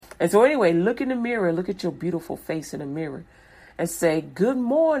And so anyway, look in the mirror, look at your beautiful face in the mirror and say, good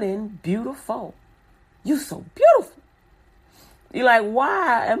morning, beautiful. You so beautiful. You're like,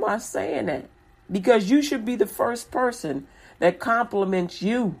 why am I saying that? Because you should be the first person that compliments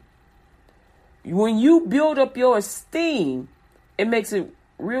you. When you build up your esteem, it makes it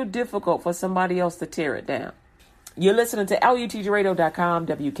real difficult for somebody else to tear it down. You're listening to LUTGRadio.com,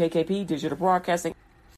 WKKP, Digital Broadcasting.